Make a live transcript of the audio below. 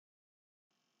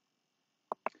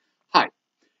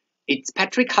It's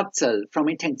Patrick Hutzel from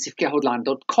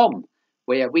IntensiveCareHotline.com,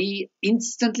 where we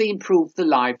instantly improve the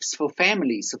lives for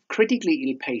families of critically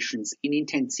ill patients in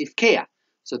intensive care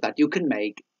so that you can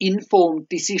make informed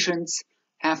decisions,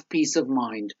 have peace of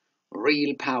mind,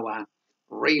 real power,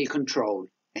 real control,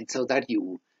 and so that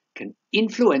you can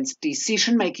influence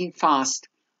decision making fast,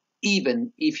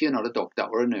 even if you're not a doctor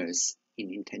or a nurse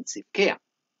in intensive care.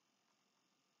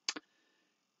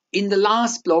 In the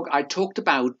last blog, I talked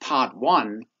about part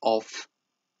 1 of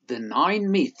the 9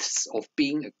 myths of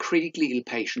being a critically ill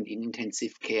patient in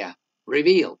intensive care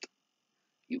revealed.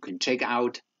 You can check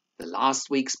out the last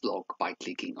week's blog by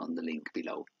clicking on the link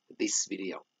below this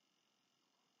video.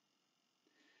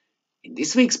 In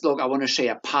this week's blog, I want to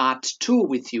share part 2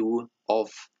 with you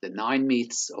of the 9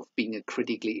 myths of being a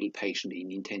critically ill patient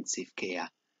in intensive care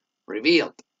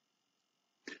revealed.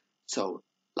 So,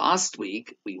 last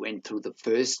week, we went through the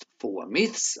first 4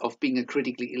 myths of being a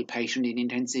critically ill patient in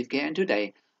intensive care, and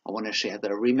today I want to share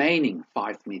the remaining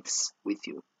 5 myths with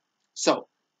you. So,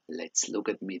 let's look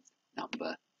at myth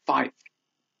number 5.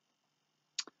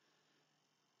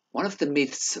 One of the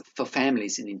myths for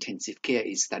families in intensive care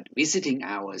is that visiting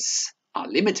hours are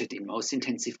limited in most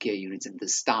intensive care units, and the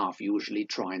staff usually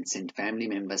try and send family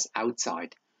members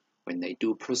outside when they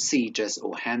do procedures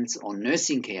or hands-on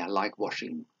nursing care like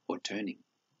washing or turning.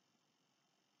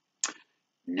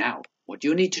 Now, what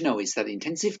you need to know is that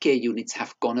intensive care units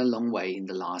have gone a long way in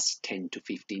the last 10 to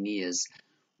 15 years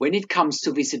when it comes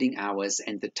to visiting hours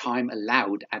and the time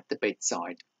allowed at the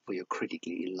bedside for your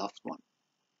critically ill loved one.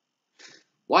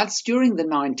 Whilst during the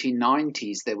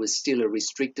 1990s there was still a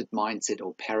restricted mindset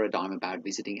or paradigm about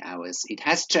visiting hours, it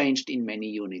has changed in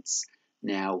many units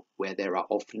now where there are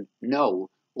often no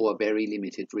or very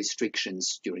limited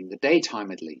restrictions during the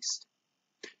daytime at least.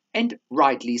 And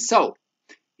rightly so.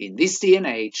 In this day and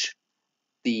age,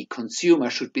 the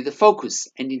consumer should be the focus,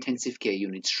 and intensive care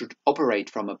units should operate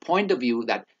from a point of view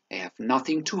that they have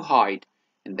nothing to hide,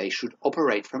 and they should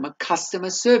operate from a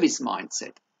customer service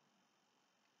mindset.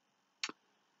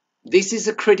 This is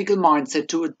a critical mindset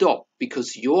to adopt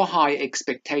because your high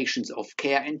expectations of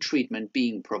care and treatment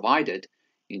being provided,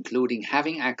 including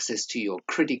having access to your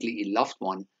critically ill loved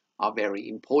one, are very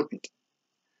important.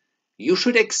 You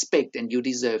should expect and you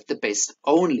deserve the best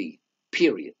only,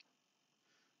 period.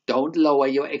 Don't lower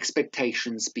your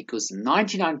expectations because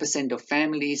 99% of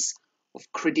families of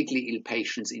critically ill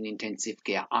patients in intensive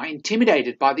care are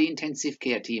intimidated by the intensive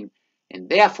care team and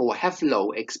therefore have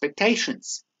low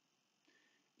expectations.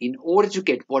 In order to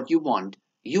get what you want,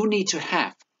 you need to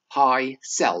have high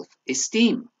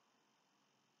self-esteem.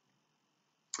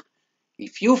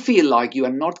 If you feel like you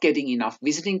are not getting enough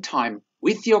visiting time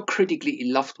with your critically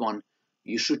ill loved one,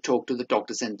 you should talk to the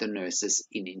doctors and the nurses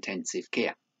in intensive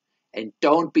care. And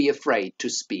don't be afraid to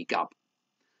speak up.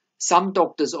 Some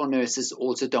doctors or nurses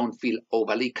also don't feel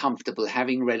overly comfortable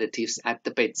having relatives at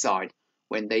the bedside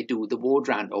when they do the ward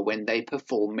round or when they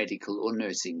perform medical or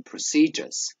nursing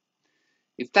procedures.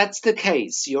 If that's the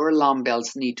case, your alarm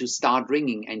bells need to start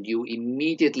ringing and you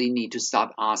immediately need to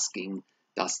start asking,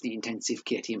 does the intensive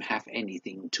care team have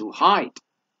anything to hide?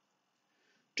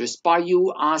 Just by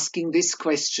you asking this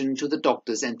question to the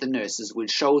doctors and the nurses will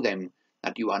show them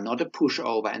that you are not a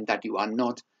pushover and that you are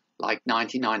not like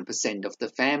 99% of the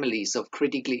families of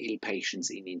critically ill patients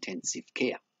in intensive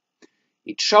care.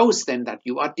 It shows them that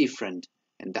you are different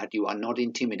and that you are not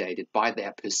intimidated by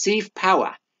their perceived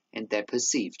power and their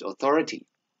perceived authority.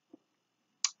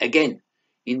 Again,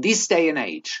 in this day and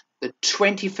age, the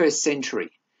 21st century,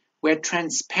 where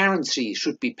transparency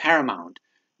should be paramount,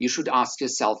 you should ask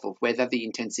yourself of whether the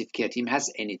intensive care team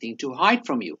has anything to hide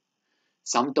from you.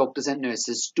 Some doctors and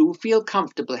nurses do feel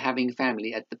comfortable having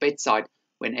family at the bedside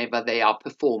whenever they are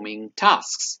performing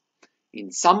tasks.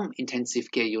 In some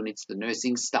intensive care units, the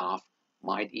nursing staff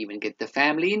might even get the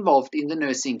family involved in the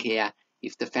nursing care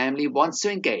if the family wants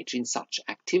to engage in such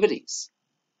activities.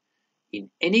 In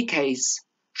any case,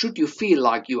 should you feel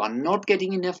like you are not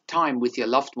getting enough time with your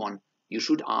loved one, you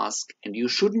should ask, and you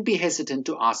shouldn't be hesitant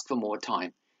to ask for more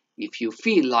time if you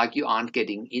feel like you aren't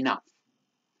getting enough.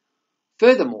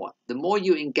 Furthermore, the more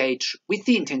you engage with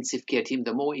the intensive care team,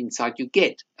 the more insight you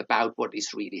get about what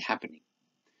is really happening.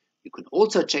 You can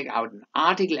also check out an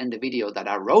article and a video that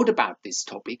I wrote about this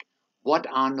topic, What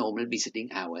are normal visiting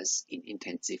hours in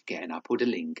intensive care? And I put a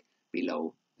link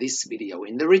below this video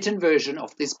in the written version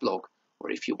of this blog,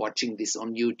 or if you're watching this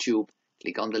on YouTube,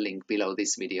 click on the link below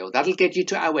this video. That'll get you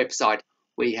to our website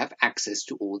where you have access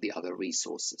to all the other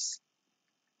resources.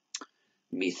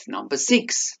 Myth number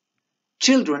 6.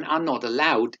 Children are not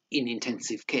allowed in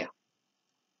intensive care.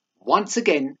 Once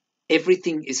again,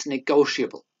 everything is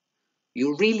negotiable.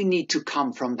 You really need to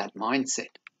come from that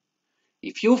mindset.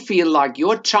 If you feel like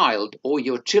your child or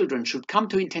your children should come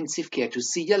to intensive care to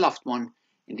see your loved one,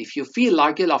 and if you feel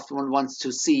like your loved one wants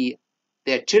to see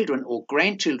their children or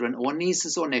grandchildren or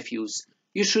nieces or nephews,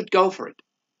 you should go for it.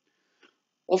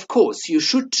 Of course, you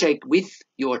should check with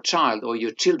your child or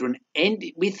your children and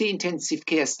with the intensive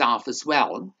care staff as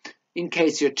well. In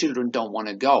case your children don't want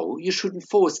to go, you shouldn't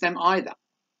force them either.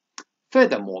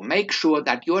 Furthermore, make sure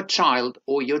that your child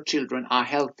or your children are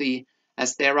healthy,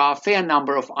 as there are a fair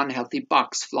number of unhealthy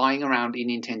bugs flying around in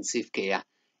intensive care,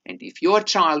 and if your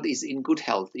child is in good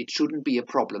health, it shouldn't be a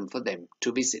problem for them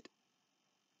to visit.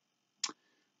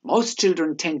 Most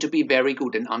children tend to be very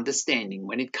good and understanding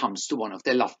when it comes to one of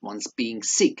their loved ones being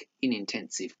sick in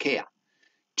intensive care.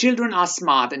 Children are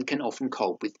smart and can often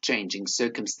cope with changing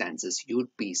circumstances.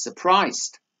 You'd be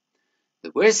surprised.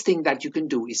 The worst thing that you can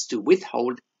do is to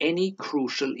withhold any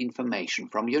crucial information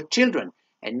from your children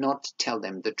and not tell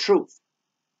them the truth.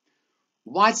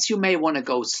 Whilst you may want to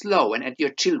go slow and at your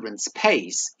children's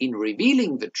pace in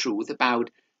revealing the truth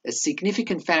about a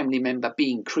significant family member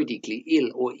being critically ill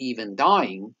or even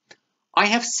dying, I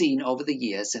have seen over the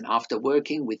years and after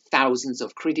working with thousands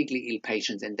of critically ill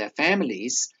patients and their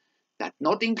families that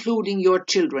not including your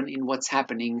children in what's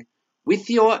happening with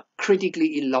your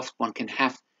critically ill loved one can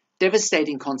have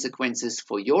devastating consequences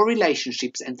for your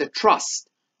relationships and the trust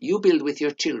you build with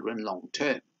your children long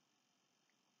term.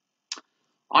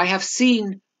 I have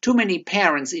seen too many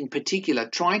parents in particular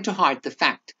trying to hide the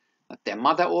fact that their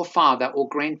mother or father or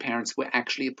grandparents were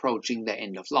actually approaching their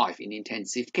end of life in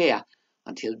intensive care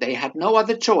until they had no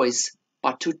other choice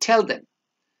but to tell them.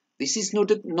 This is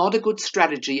not a good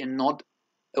strategy and not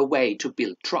a way to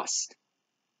build trust.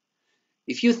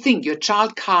 If you think your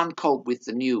child can't cope with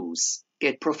the news,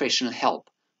 get professional help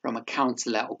from a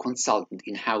counselor or consultant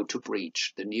in how to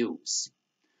breach the news.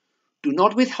 Do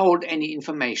not withhold any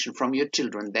information from your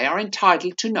children. They are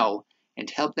entitled to know and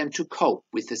help them to cope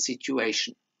with the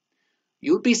situation.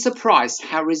 You'll be surprised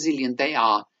how resilient they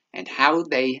are and how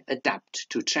they adapt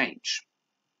to change.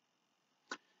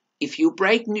 If you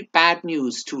break bad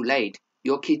news too late,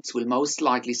 your kids will most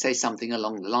likely say something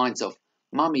along the lines of,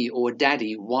 "Mummy or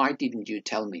Daddy, why didn't you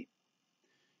tell me?"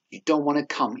 You don't want to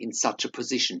come in such a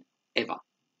position, ever.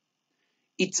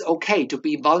 It's okay to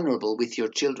be vulnerable with your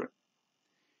children.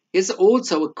 Here's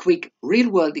also a quick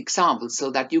real-world example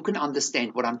so that you can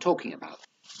understand what I'm talking about.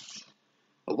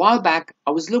 A while back,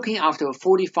 I was looking after a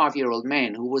 45-year-old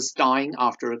man who was dying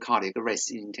after a cardiac arrest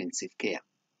in intensive care.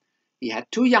 He had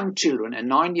 2 young children, a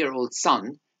 9-year-old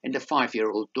son and a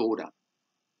 5-year-old daughter.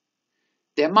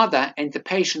 Their mother and the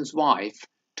patient's wife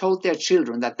told their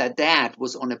children that their dad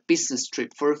was on a business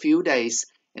trip for a few days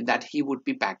and that he would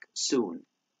be back soon.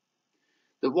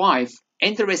 The wife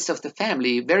and the rest of the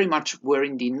family very much were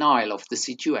in denial of the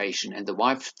situation, and the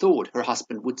wife thought her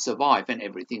husband would survive and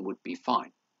everything would be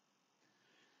fine.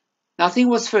 Nothing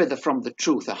was further from the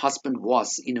truth. Her husband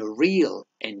was in a real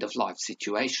end-of-life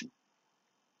situation.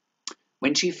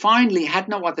 When she finally had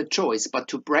no other choice but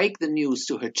to break the news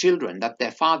to her children that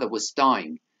their father was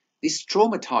dying, this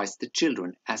traumatized the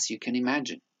children, as you can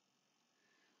imagine.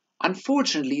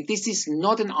 Unfortunately, this is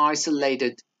not an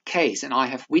isolated case, and I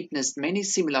have witnessed many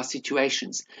similar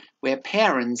situations where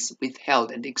parents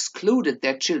withheld and excluded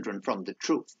their children from the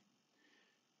truth.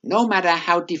 No matter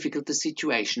how difficult the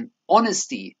situation,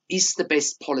 honesty is the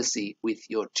best policy with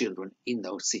your children in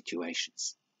those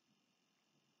situations.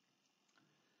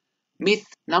 Myth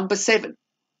number 7.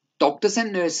 Doctors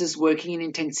and nurses working in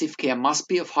intensive care must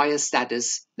be of higher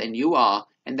status than you are,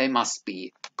 and they must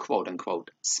be, quote-unquote,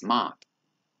 smart.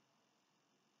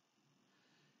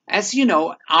 As you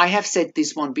know, I have said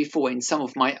this one before in some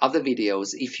of my other videos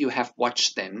if you have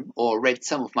watched them or read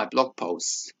some of my blog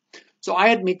posts. So I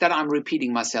admit that I'm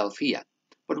repeating myself here.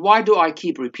 But why do I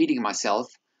keep repeating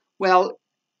myself? Well,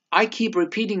 I keep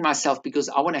repeating myself because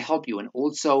I want to help you, and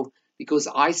also because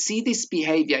I see this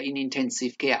behavior in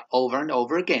intensive care over and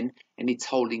over again, and it's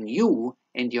holding you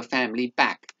and your family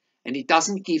back. And it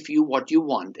doesn't give you what you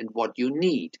want and what you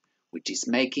need, which is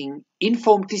making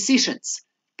informed decisions,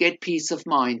 get peace of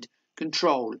mind,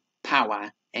 control,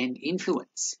 power, and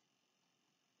influence.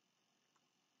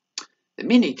 The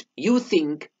minute you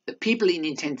think the people in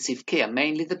intensive care,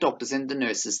 mainly the doctors and the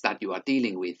nurses that you are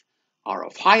dealing with, are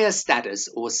of higher status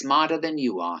or smarter than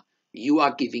you are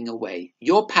giving away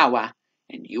your power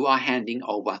and you are handing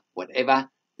over whatever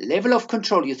level of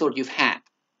control you thought you've had.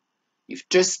 You've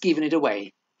just given it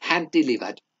away,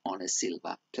 hand-delivered on a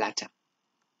silver platter.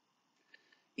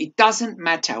 It doesn't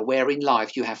matter where in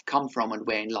life you have come from and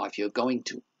where in life you're going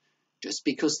to. Just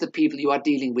because the people you are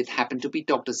dealing with happen to be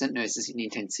doctors and nurses in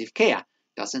intensive care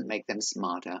doesn't make them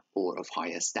smarter or of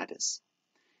higher status.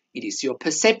 It is your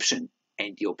perception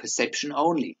and your perception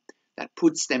only that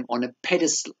puts them on a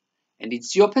pedestal, and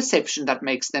it's your perception that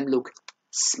makes them look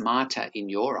smarter in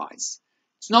your eyes.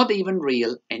 It's not even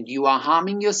real, and you are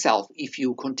harming yourself if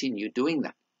you continue doing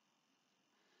that.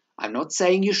 I'm not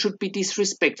saying you should be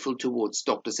disrespectful towards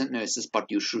doctors and nurses,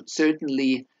 but you should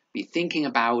certainly be thinking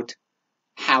about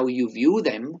how you view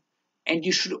them, and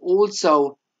you should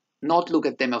also not look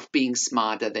at them of being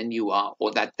smarter than you are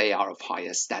or that they are of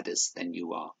higher status than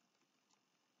you are.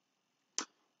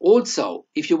 Also,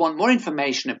 if you want more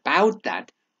information about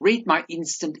that, read my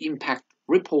Instant Impact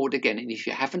report again, and if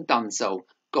you haven't done so,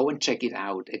 go and check it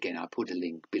out. Again, I'll put a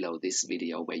link below this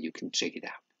video where you can check it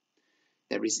out.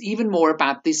 There is even more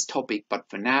about this topic, but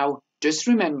for now, just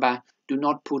remember, do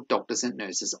not put doctors and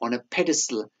nurses on a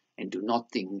pedestal and do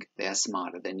not think they are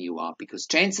smarter than you are, because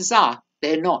chances are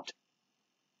they're not.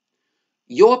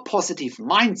 Your positive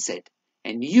mindset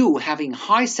and you having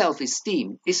high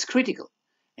self-esteem is critical,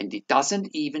 and it doesn't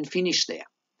even finish there.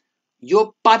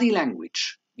 Your body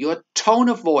language, your tone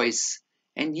of voice,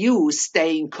 and you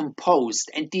staying composed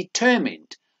and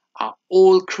determined are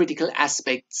all critical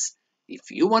aspects if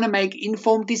you want to make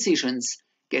informed decisions,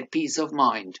 get peace of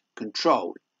mind,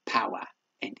 control, power,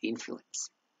 and influence.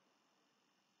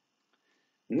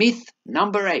 Myth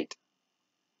number 8.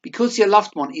 Because your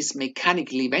loved one is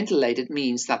mechanically ventilated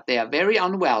means that they are very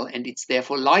unwell, and it's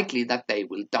therefore likely that they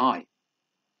will die.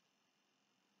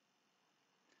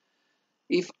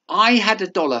 If I had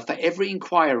 $1 for every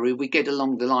inquiry we get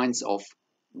along the lines of,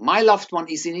 my loved one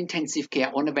is in intensive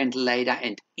care on a ventilator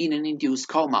and in an induced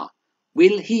coma,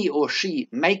 will he or she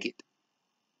make it?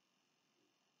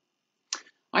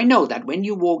 I know that when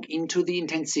you walk into the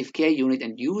intensive care unit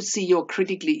and you see your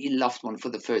critically ill loved one for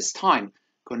the first time,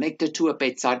 connected to a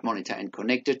bedside monitor and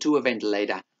connected to a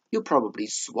ventilator, you probably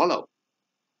swallow.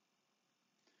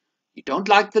 You don't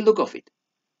like the look of it.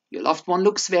 Your loved one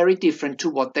looks very different to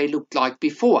what they looked like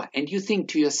before, and you think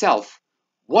to yourself,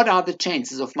 what are the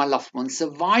chances of my loved one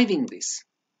surviving this?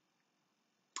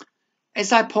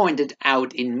 As I pointed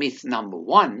out in myth number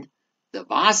 1, the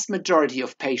vast majority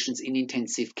of patients in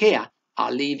intensive care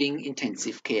are leaving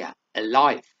intensive care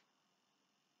alive.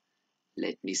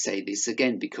 Let me say this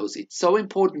again because it's so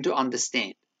important to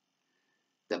understand.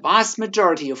 The vast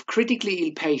majority of critically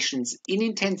ill patients in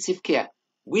intensive care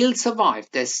will survive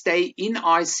their stay in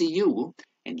ICU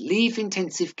and leave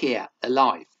intensive care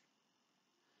alive.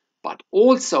 But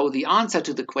also the answer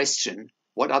to the question,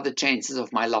 what are the chances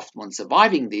of my loved one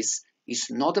surviving this, is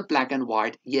not a black and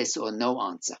white yes or no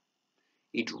answer.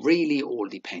 It really all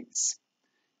depends.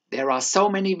 There are so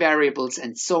many variables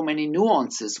and so many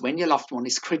nuances when your loved one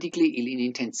is critically ill in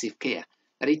intensive care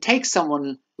that it takes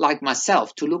someone like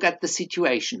myself to look at the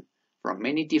situation from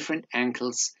many different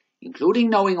angles, including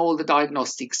knowing all the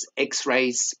diagnostics,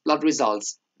 x-rays, blood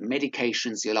results,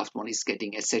 medications your loved one is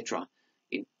getting, etc.,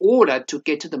 in order to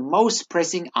get to the most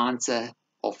pressing answer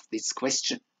of this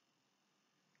question.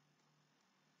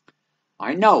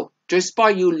 I know, just by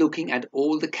you looking at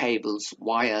all the cables,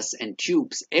 wires and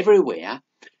tubes everywhere,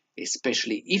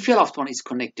 especially if your loved one is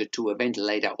connected to a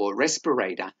ventilator or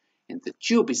respirator and the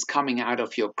tube is coming out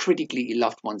of your critically ill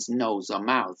loved one's nose or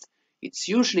mouth, it's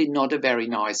usually not a very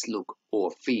nice look or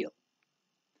feel.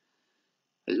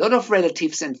 A lot of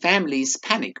relatives and families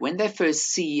panic when they first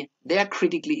see their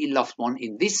critically ill loved one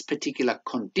in this particular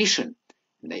condition,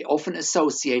 and they often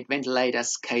associate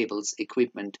ventilators, cables,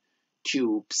 equipment,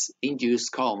 tubes,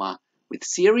 induced coma with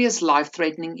serious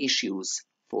life-threatening issues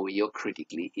for your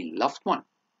critically ill loved one.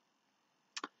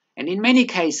 And in many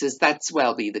cases, that's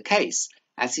well be the case,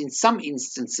 as in some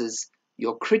instances,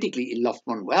 your critically ill loved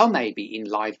one well may be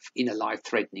in a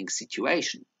life-threatening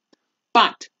situation.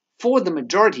 But for the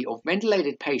majority of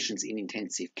ventilated patients in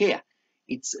intensive care,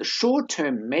 it's a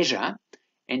short-term measure,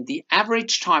 and the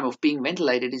average time of being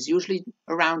ventilated is usually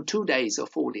around 2 days or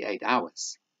 48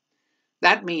 hours.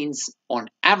 That means, on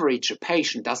average, a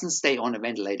patient doesn't stay on a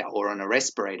ventilator or on a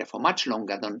respirator for much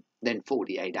longer than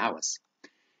 48 hours.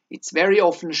 It's very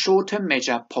often a short-term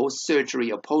measure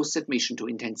post-surgery or post-admission to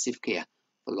intensive care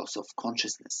for loss of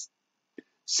consciousness.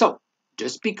 So,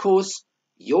 just because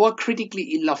your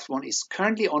critically ill loved one is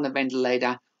currently on a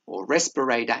ventilator or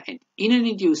respirator and in an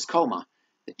induced coma,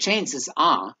 the chances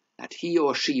are that he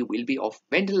or she will be off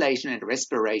ventilation and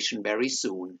respiration very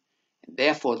soon, and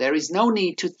therefore there is no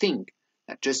need to think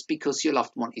that just because your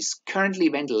loved one is currently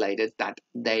ventilated that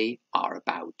they are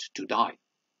about to die.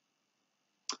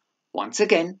 Once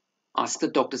again, ask the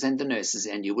doctors and the nurses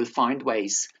and you will find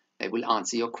ways they will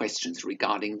answer your questions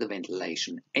regarding the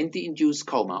ventilation and the induced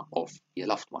coma of your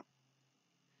loved one.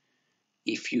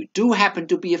 If you do happen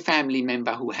to be a family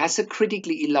member who has a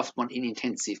critically ill loved one in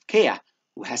intensive care,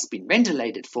 who has been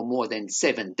ventilated for more than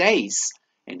 7 days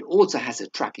and also has a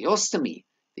tracheostomy,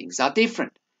 things are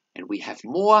different, and we have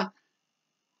more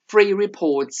free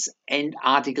reports and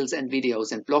articles and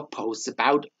videos and blog posts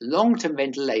about long-term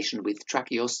ventilation with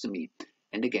tracheostomy.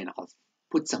 And again, I'll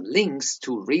put some links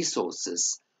to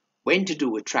resources when to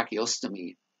do a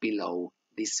tracheostomy below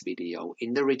this video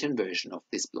in the written version of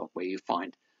this blog, where you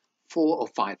find 4 or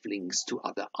 5 links to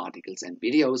other articles and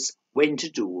videos when to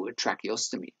do a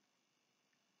tracheostomy.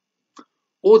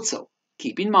 Also,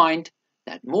 keep in mind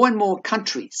that more and more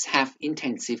countries have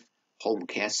intensive home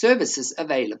care services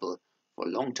available for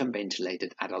long-term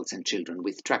ventilated adults and children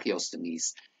with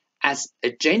tracheostomies as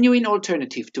a genuine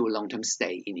alternative to a long-term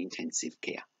stay in intensive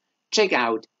care. Check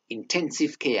out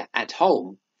Intensive Care at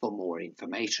Home for more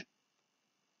information.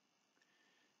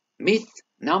 Myth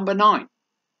number 9.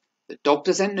 The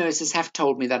doctors and nurses have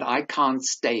told me that I can't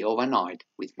stay overnight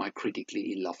with my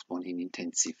critically ill loved one in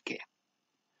intensive care.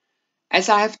 As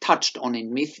I have touched on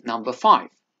in myth number 5,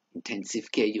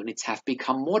 intensive care units have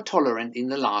become more tolerant in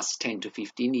the last 10 to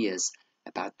 15 years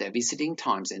about their visiting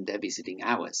times and their visiting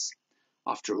hours.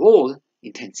 After all,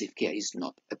 intensive care is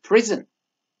not a prison.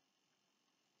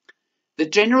 The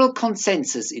general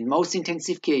consensus in most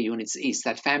intensive care units is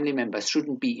that family members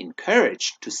shouldn't be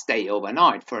encouraged to stay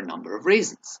overnight for a number of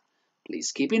reasons.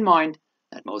 Please keep in mind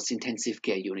that most intensive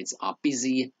care units are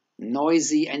busy,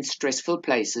 noisy and stressful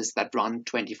places that run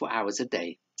 24 hours a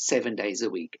day, 7 days a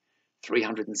week,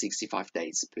 365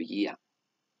 days per year.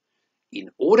 In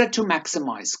order to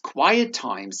maximize quiet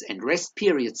times and rest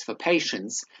periods for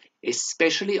patients,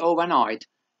 especially overnight,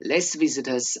 less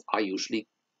visitors are usually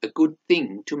a good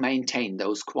thing to maintain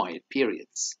those quiet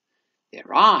periods.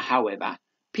 There are, however,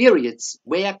 periods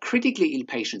where critically ill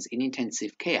patients in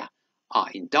intensive care are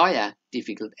in dire,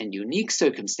 difficult and unique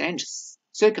circumstances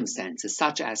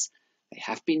such as they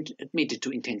have been admitted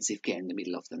to intensive care in the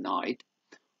middle of the night,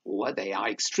 or they are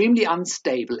extremely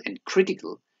unstable and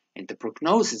critical and the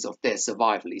prognosis of their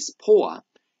survival is poor,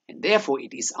 and therefore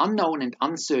it is unknown and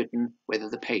uncertain whether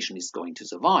the patient is going to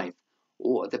survive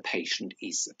or the patient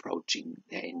is approaching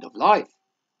their end of life.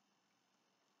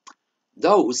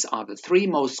 Those are the 3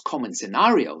 most common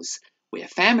scenarios where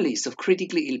families of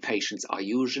critically ill patients are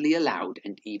usually allowed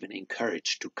and even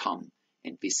encouraged to come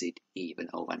and visit even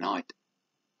overnight.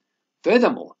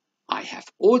 Furthermore, I have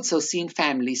also seen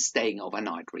families staying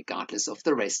overnight regardless of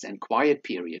the rest and quiet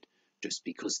period just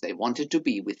because they wanted to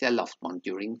be with their loved one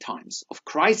during times of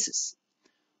crisis.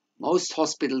 Most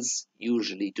hospitals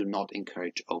usually do not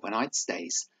encourage overnight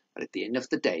stays, but at the end of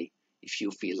the day, if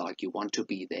you feel like you want to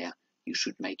be there, you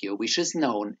should make your wishes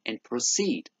known and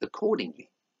proceed accordingly.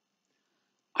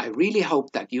 I really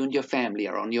hope that you and your family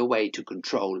are on your way to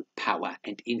control, power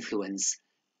and influence,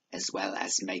 as well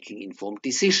as making informed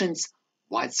decisions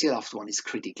whilst your loved one is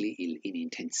critically ill in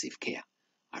intensive care.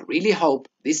 I really hope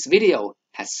this video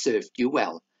has served you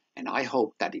well, and I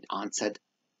hope that it answered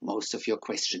most of your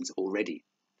questions already.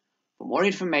 For more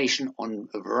information on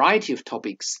a variety of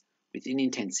topics within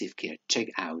intensive care, check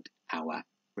out our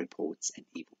reports and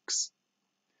ebooks.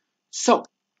 So,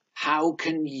 how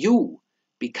can you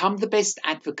become the best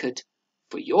advocate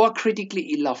for your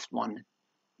critically ill loved one,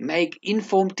 make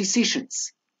informed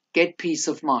decisions, get peace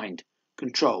of mind,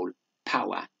 control,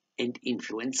 power and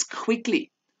influence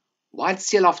quickly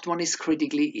whilst your loved one is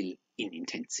critically ill in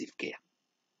intensive care?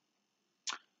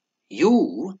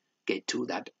 You get to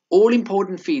that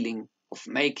all-important feeling of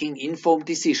making informed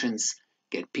decisions,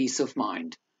 get peace of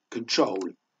mind, control,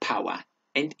 power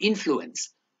and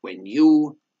influence when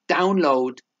you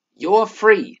download your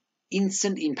free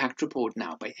Instant Impact Report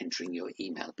now by entering your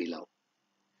email below.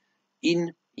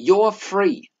 In your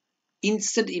free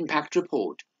Instant Impact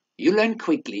Report, you learn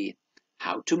quickly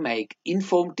how to make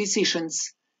informed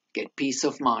decisions, get peace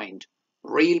of mind,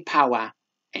 real power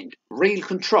and real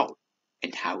control,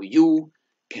 and how you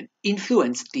can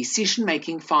influence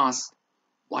decision-making fast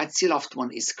whilst your loved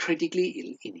one is critically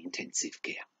ill in intensive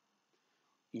care.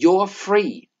 Your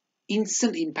free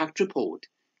Instant Impact Report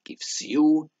gives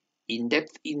you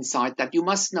in-depth insight that you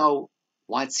must know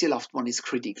whilst your loved one is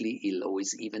critically ill or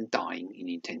is even dying in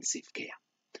intensive care.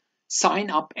 Sign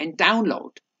up and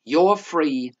download your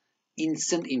free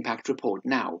Instant Impact Report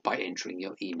now by entering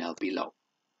your email below.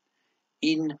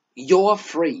 In your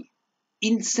free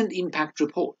Instant Impact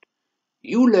Report,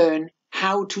 you learn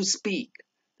how to speak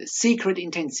the secret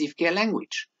intensive care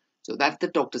language so that the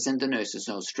doctors and the nurses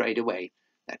know straight away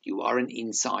that you are an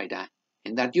insider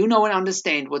and that you know and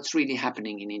understand what's really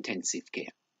happening in intensive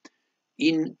care.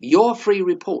 In your free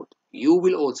report, you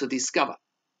will also discover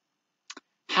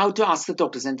how to ask the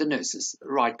doctors and the nurses the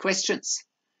right questions,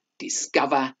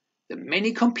 discover the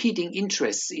many competing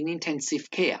interests in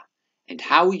intensive care and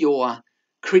how your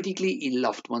critically ill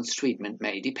loved one's treatment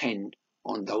may depend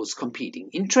on those competing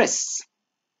interests.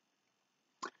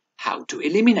 How to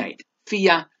eliminate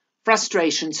fear,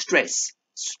 frustration, stress,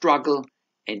 struggle,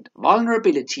 and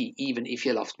vulnerability even if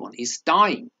your loved one is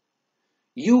dying.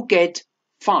 You get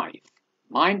 5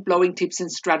 mind-blowing tips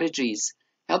and strategies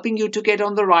helping you to get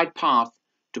on the right path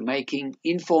to making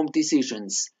informed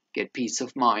decisions, get peace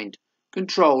of mind,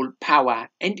 control, power,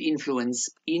 and influence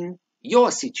in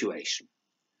your situation.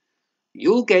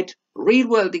 You'll get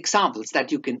real-world examples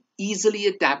that you can easily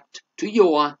adapt to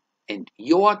your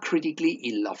critically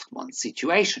ill loved one's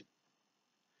situation.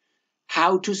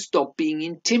 How to stop being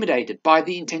intimidated by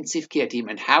the intensive care team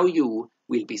and how you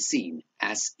will be seen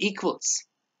as equals.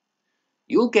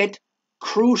 You'll get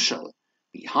crucial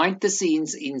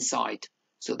behind-the-scenes insight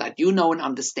so that you know and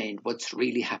understand what's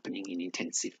really happening in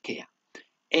intensive care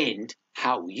and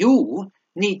how you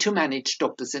need to manage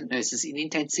doctors and nurses in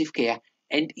intensive care,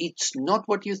 and it's not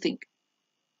what you think.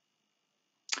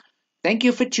 Thank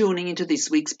you for tuning into this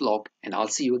week's blog, and I'll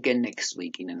see you again next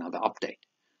week in another update.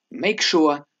 Make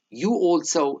sure you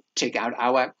also check out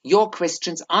our Your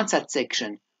Questions Answered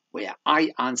section where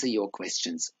I answer your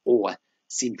questions, or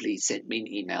simply send me an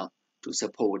email to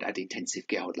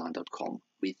support@intensivecarehotline.com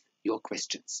with your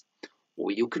questions.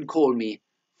 Or you can call me,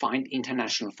 find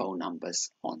international phone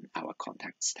numbers on our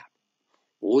contacts tab.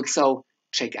 Also,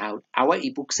 check out our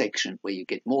ebook section where you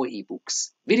get more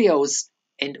ebooks, videos,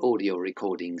 and audio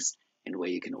recordings, and where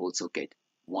you can also get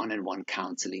one-on-one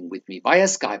counseling with me via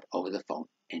Skype, over the phone,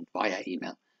 and via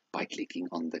email by clicking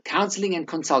on the counseling and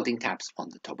consulting tabs on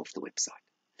the top of the website.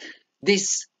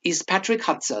 This is Patrick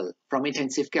Hutzel from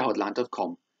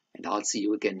intensivecarehotline.com, and I'll see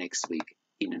you again next week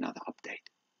in another update.